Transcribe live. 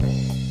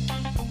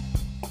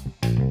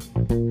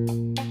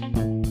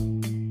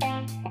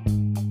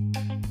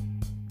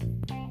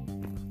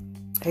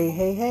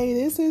Hey,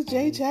 this is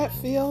Jay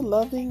Chatfield,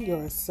 loving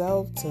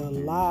yourself to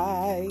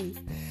life.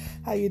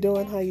 How you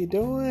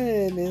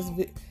doing?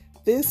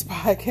 This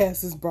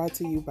podcast is brought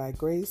to you by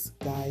Grace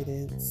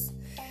Guidance,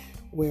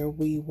 where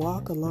we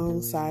walk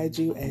alongside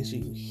you as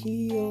you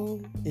heal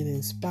and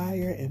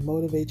inspire and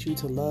motivate you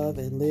to love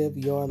and live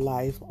your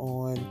life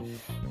on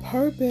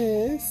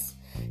purpose.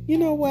 You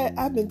know what?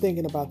 I've been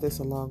thinking about this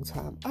a long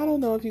time. I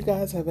don't know if you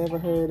guys have ever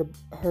heard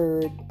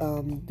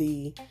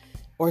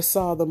or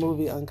saw the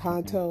movie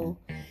Encanto.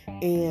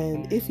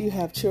 And if you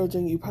have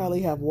children, you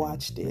probably have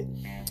watched it.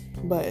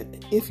 But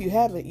if you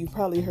haven't, you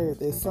probably heard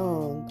this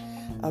song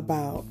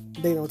about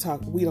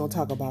we don't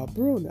talk about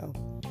Bruno.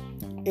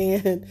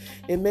 And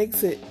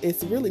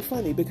it's really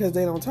funny because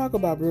they don't talk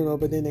about Bruno,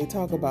 but then they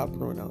talk about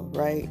Bruno,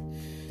 right?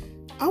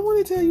 I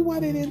want to tell you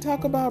why they didn't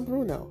talk about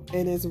Bruno.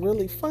 And it's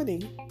really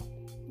funny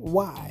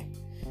why.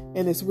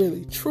 And it's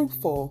really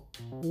truthful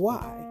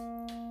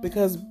why.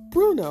 Because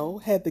Bruno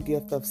had the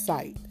gift of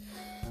sight.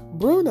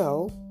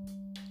 Bruno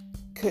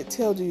could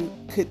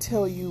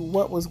tell you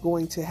what was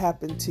going to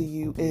happen to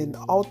you in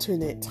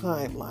alternate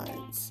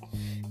timelines.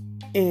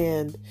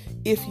 And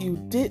if you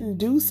didn't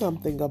do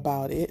something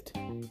about it,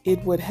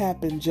 it would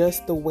happen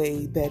just the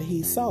way that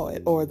he saw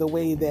it, or the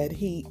way that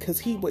because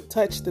he would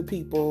touch the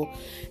people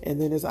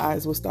and then his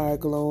eyes would start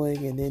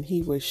glowing and then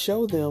he would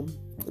show them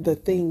the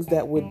things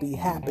that would be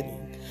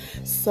happening.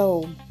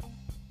 So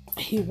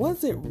he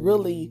wasn't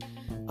really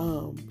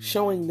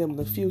showing them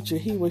the future.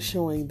 He was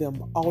showing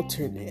them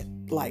alternate,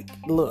 like,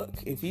 look,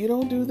 if you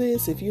don't do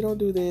this,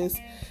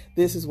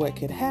 this is what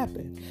could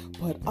happen.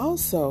 But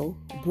also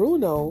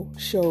Bruno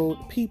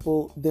showed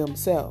people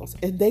themselves,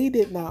 and they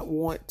did not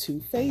want to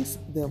face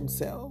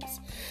themselves.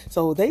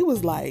 So they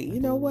was like, you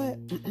know what?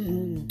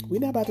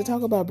 We're not about to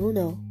talk about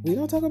Bruno. We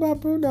don't talk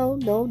about Bruno.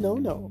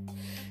 No.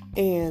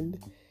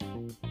 And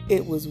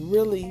it was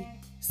really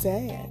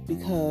sad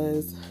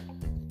because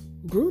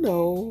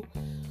Bruno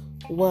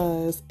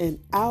was an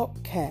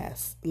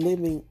outcast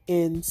living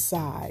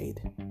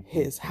inside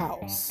his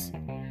house.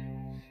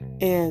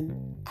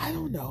 And I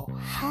don't know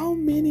how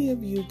many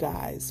of you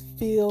guys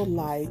feel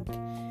like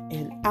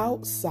an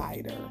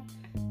outsider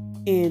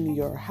in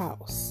your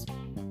house.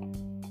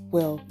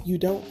 Well, you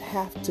don't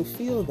have to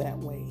feel that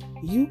way.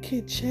 You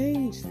can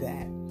change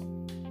that.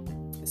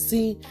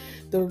 See,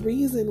 the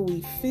reason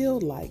we feel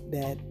like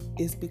that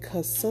is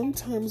because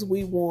sometimes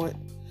we want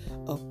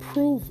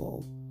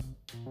approval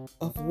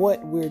of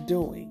what we're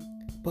doing,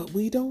 but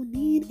we don't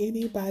need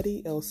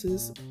anybody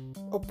else's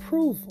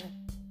approval.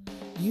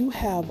 You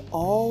have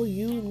all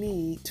you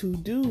need to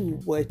do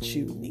what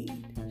you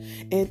need,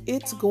 and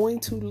it's going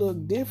to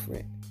look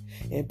different.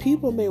 And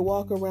people may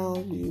walk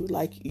around you,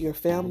 like your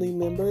family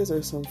members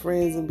or some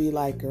friends, and be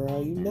like, girl,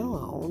 I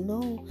don't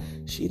know,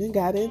 she done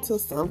got into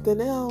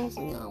something else.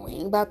 We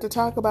ain't about to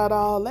talk about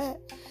all that.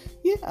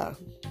 Yeah.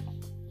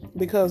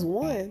 Because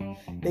one,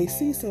 they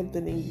see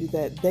something in you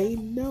that they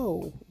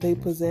know they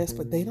possess,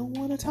 but they don't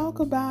want to talk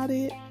about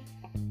it.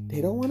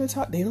 They don't want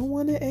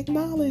to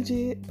acknowledge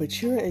it,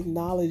 but you're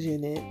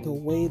acknowledging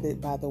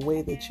it by the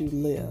way that you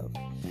live.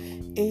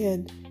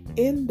 And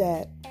in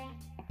that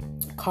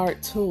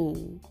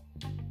cartoon,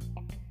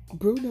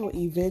 Bruno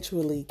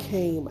eventually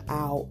came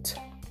out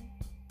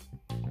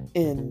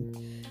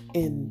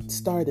and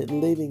started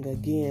living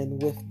again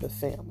with the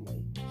family,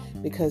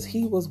 because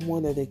he was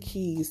one of the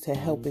keys to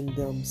helping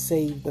them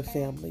save the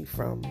family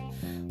from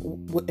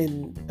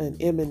an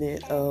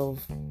imminent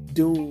of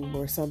doom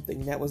or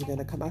something that was going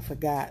to come. I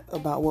forgot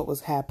about what was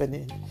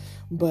happening,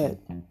 but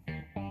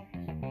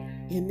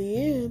in the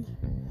end,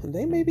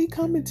 they may be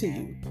coming to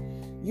you.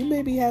 You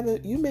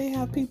may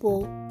have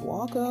people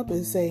walk up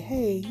and say,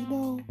 hey,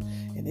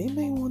 and they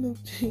may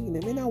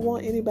not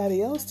want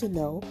anybody else to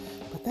know,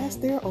 but that's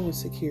their own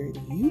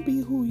security. You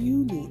be who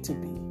you need to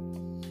be.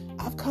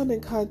 I've come in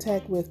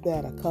contact with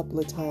that a couple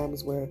of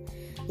times, where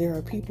there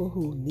are people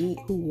who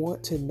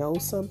want to know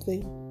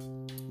something,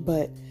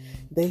 but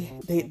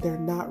they're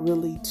not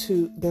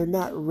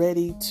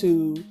ready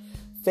to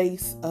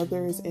face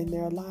others in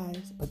their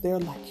lives. But they're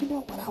like, you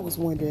know what, I was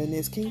wondering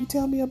this. Can you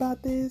tell me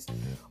about this?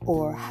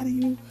 Or how do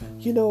you,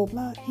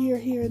 blah, here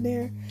and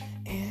there.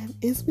 And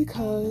it's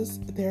because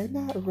they're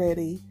not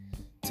ready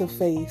to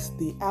face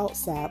the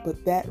outside.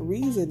 But that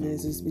reason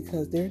is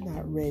because they're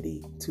not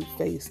ready to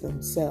face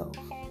themselves.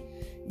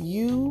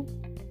 You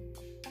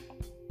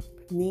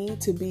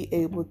need to be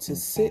able to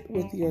sit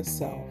with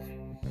yourself,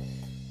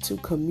 to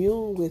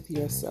commune with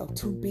yourself,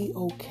 to be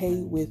okay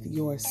with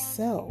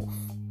yourself.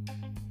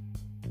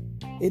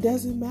 It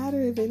doesn't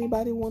matter if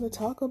anybody want to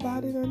talk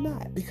about it or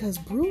not, because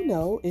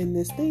Bruno in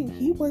this thing,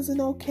 he wasn't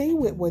okay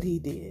with what he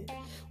did,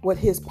 what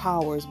his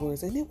powers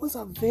was. And it was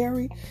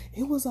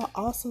an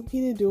awesome,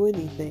 he didn't do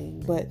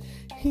anything, but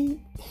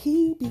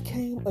he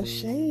became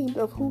ashamed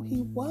of who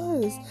he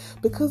was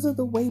because of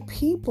the way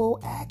people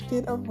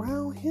acted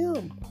around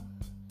him.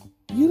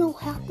 You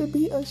don't have to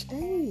be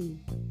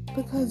ashamed,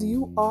 because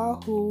you are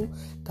who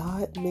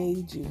God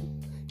made you.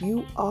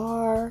 You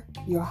are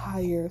your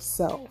higher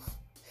self.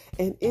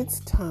 And it's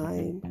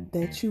time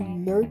that you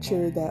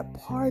nurture that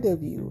part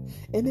of you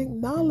and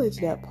acknowledge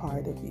that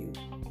part of you.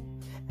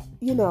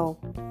 You know,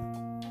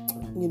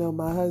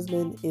 my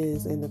husband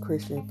is in the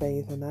Christian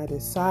faith, and I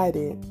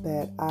decided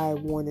that I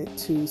wanted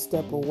to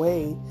step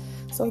away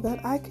so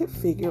that I could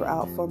figure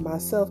out for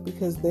myself,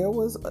 because there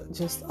was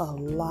just a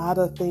lot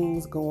of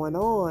things going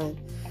on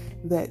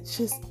that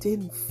just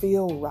didn't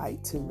feel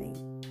right to me.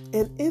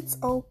 And it's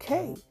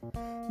okay.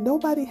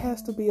 Nobody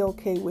has to be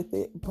okay with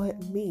it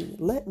but me.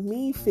 Let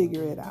me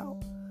figure it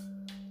out.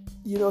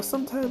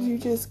 Sometimes you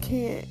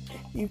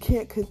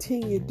can't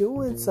continue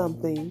doing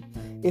something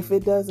if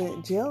it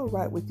doesn't gel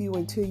right with you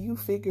until you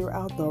figure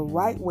out the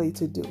right way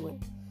to do it.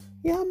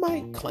 Yeah, I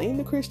might claim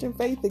the Christian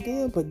faith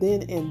again, but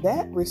then in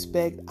that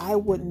respect, I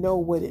wouldn't know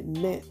what it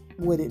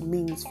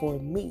means for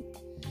me,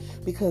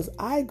 because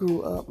I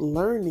grew up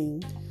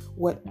learning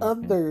what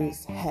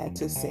others had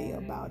to say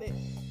about it.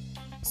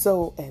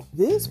 So at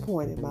this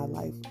point in my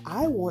life,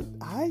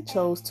 I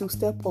chose to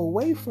step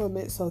away from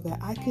it so that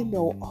I can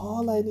know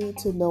all I need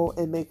to know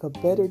and make a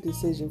better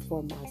decision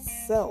for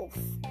myself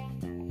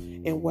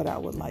in what I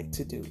would like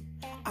to do.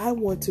 I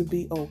want to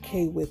be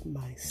okay with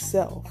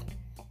myself.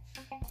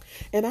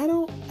 And I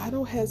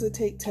don't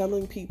hesitate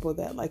telling people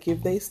that, like,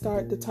 if they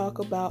start to talk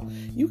about,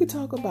 you can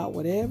talk about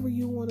whatever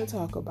you want to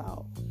talk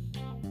about.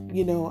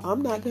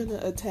 I'm not going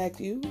to attack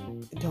you.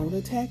 Don't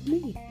attack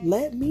me.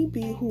 Let me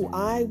be who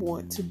I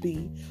want to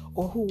be,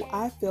 or who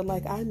I feel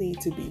like I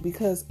need to be,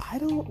 because I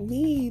don't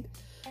need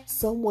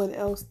someone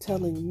else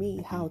telling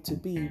me how to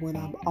be when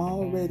I'm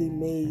already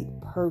made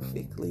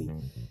perfectly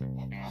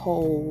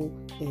whole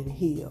and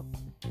healed.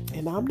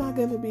 And I'm not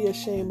going to be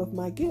ashamed of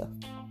my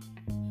gift.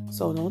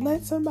 So don't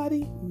let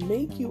somebody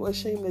make you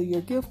ashamed of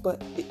your gift.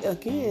 But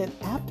again,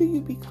 after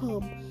you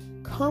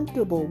become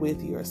comfortable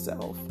with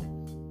yourself,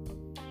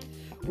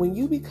 when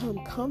you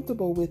become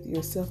comfortable with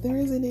yourself, there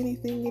isn't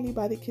anything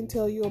anybody can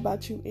tell you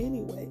about you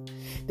anyway.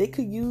 They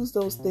could use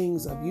those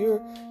things of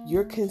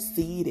you're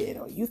conceited,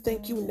 or you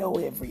think you know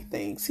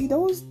everything. See,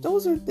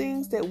 those are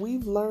things that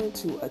we've learned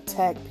to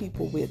attack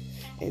people with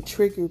and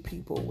trigger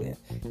people with.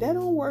 That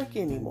don't work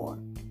anymore.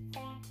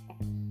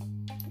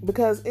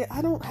 Because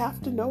I don't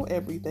have to know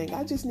everything.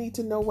 I just need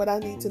to know what I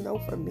need to know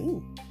for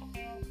me.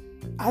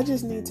 I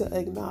just need to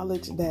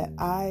acknowledge that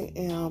I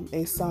am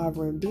a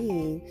sovereign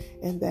being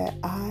and that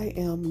I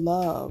am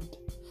loved.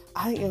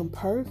 I am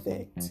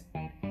perfect.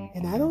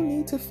 And I don't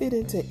need to fit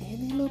into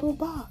any little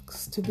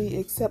box to be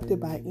accepted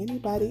by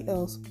anybody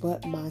else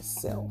but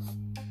myself.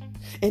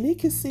 And it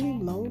can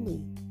seem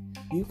lonely.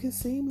 You can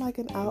seem like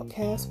an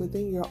outcast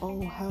within your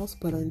own house,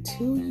 but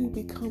until you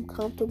become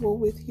comfortable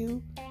with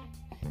you,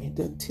 and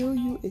until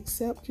you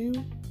accept you,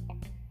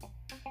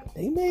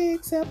 they may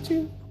accept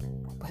you,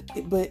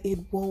 but it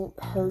won't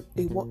hurt.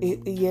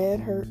 It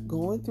hurt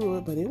going through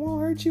it, but it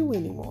won't hurt you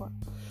anymore.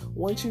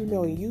 Once you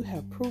know you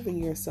have proven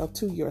yourself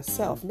to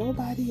yourself,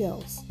 nobody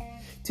else.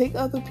 Take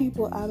other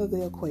people out of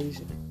the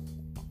equation.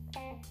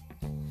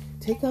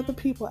 Take other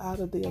people out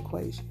of the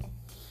equation.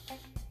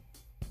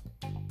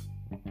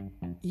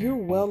 You're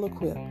well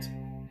equipped.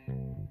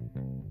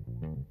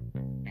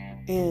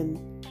 And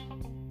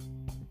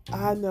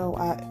I know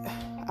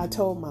I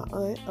told my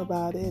aunt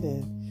about it,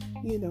 and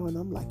and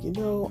I'm like,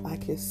 I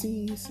can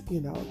see,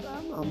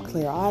 I'm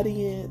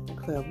clairaudient,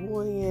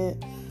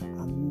 clairvoyant,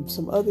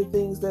 some other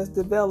things that's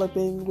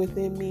developing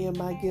within me and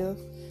my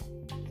gift.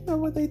 You know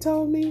what they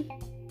told me?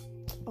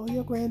 Oh,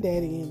 your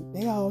granddaddy, and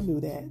they all knew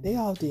that. They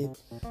all did.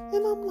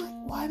 And I'm like,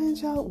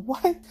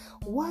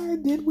 why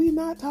did we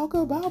not talk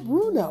about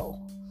Bruno?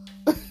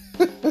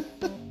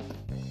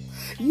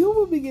 You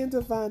will begin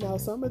to find out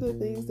some of the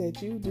things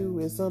that you do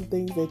and some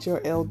things that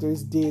your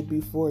elders did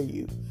before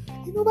you.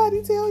 Ain't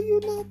nobody tell you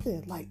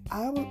nothing. Like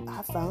I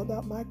found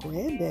out my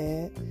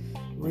granddad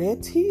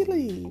read tea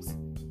leaves,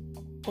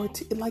 or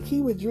like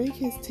he would drink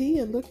his tea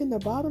and look in the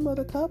bottom of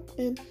the cup,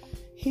 and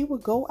he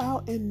would go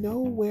out and know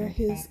where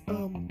his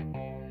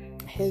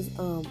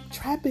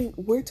trapping,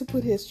 where to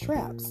put his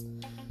traps.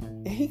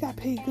 And he got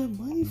paid good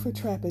money for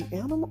trapping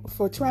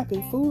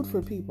food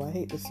for people. I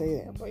hate to say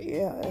that, but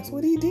yeah, that's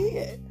what he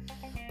did.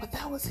 But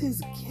that was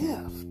his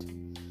gift.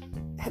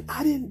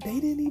 And they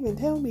didn't even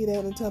tell me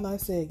that until I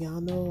said,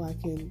 y'all know I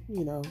can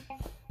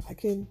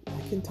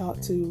talk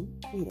to,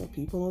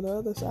 people on the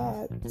other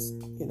side,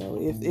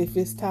 if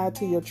it's tied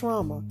to your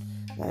trauma.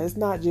 Now, it's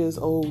not just,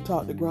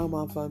 talk to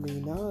grandma for me.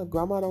 No, if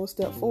grandma don't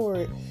step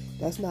forward,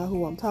 that's not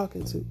who I'm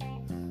talking to.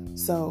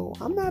 So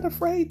I'm not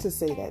afraid to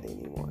say that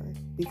anymore,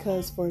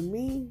 because for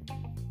me,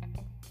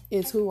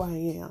 it's who I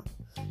am.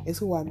 It's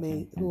who I am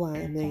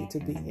made to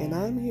be. And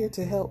I'm here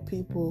to help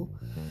people,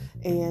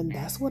 and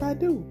that's what I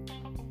do.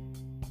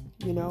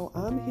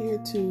 I'm here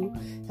to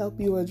help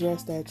you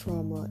address that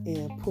trauma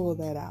and pull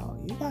that out.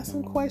 You got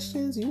some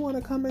questions you want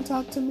to come and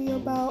talk to me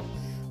about?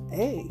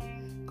 Hey,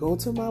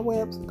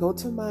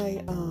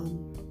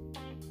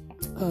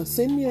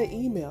 send me an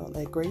email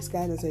at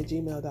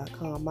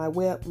graceguidance@gmail.com. My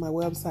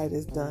website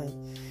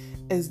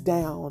is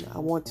down. I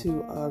want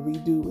to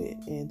redo it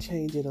and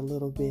change it a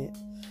little bit.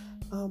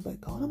 But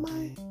go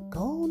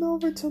on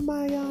over to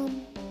my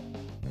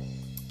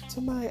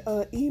to my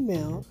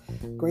email,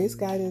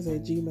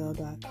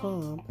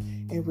 graceguidance@gmail.com,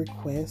 and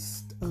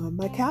request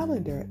my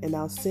calendar, and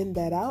I'll send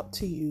that out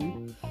to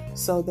you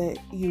so that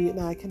you and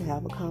I can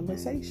have a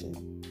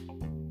conversation.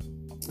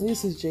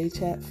 This is Jay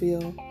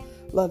Chatfield,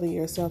 loving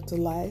yourself to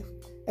life.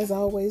 As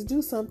always,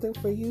 do something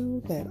for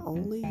you that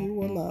only you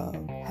will love.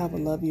 Have a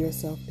love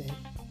yourself day.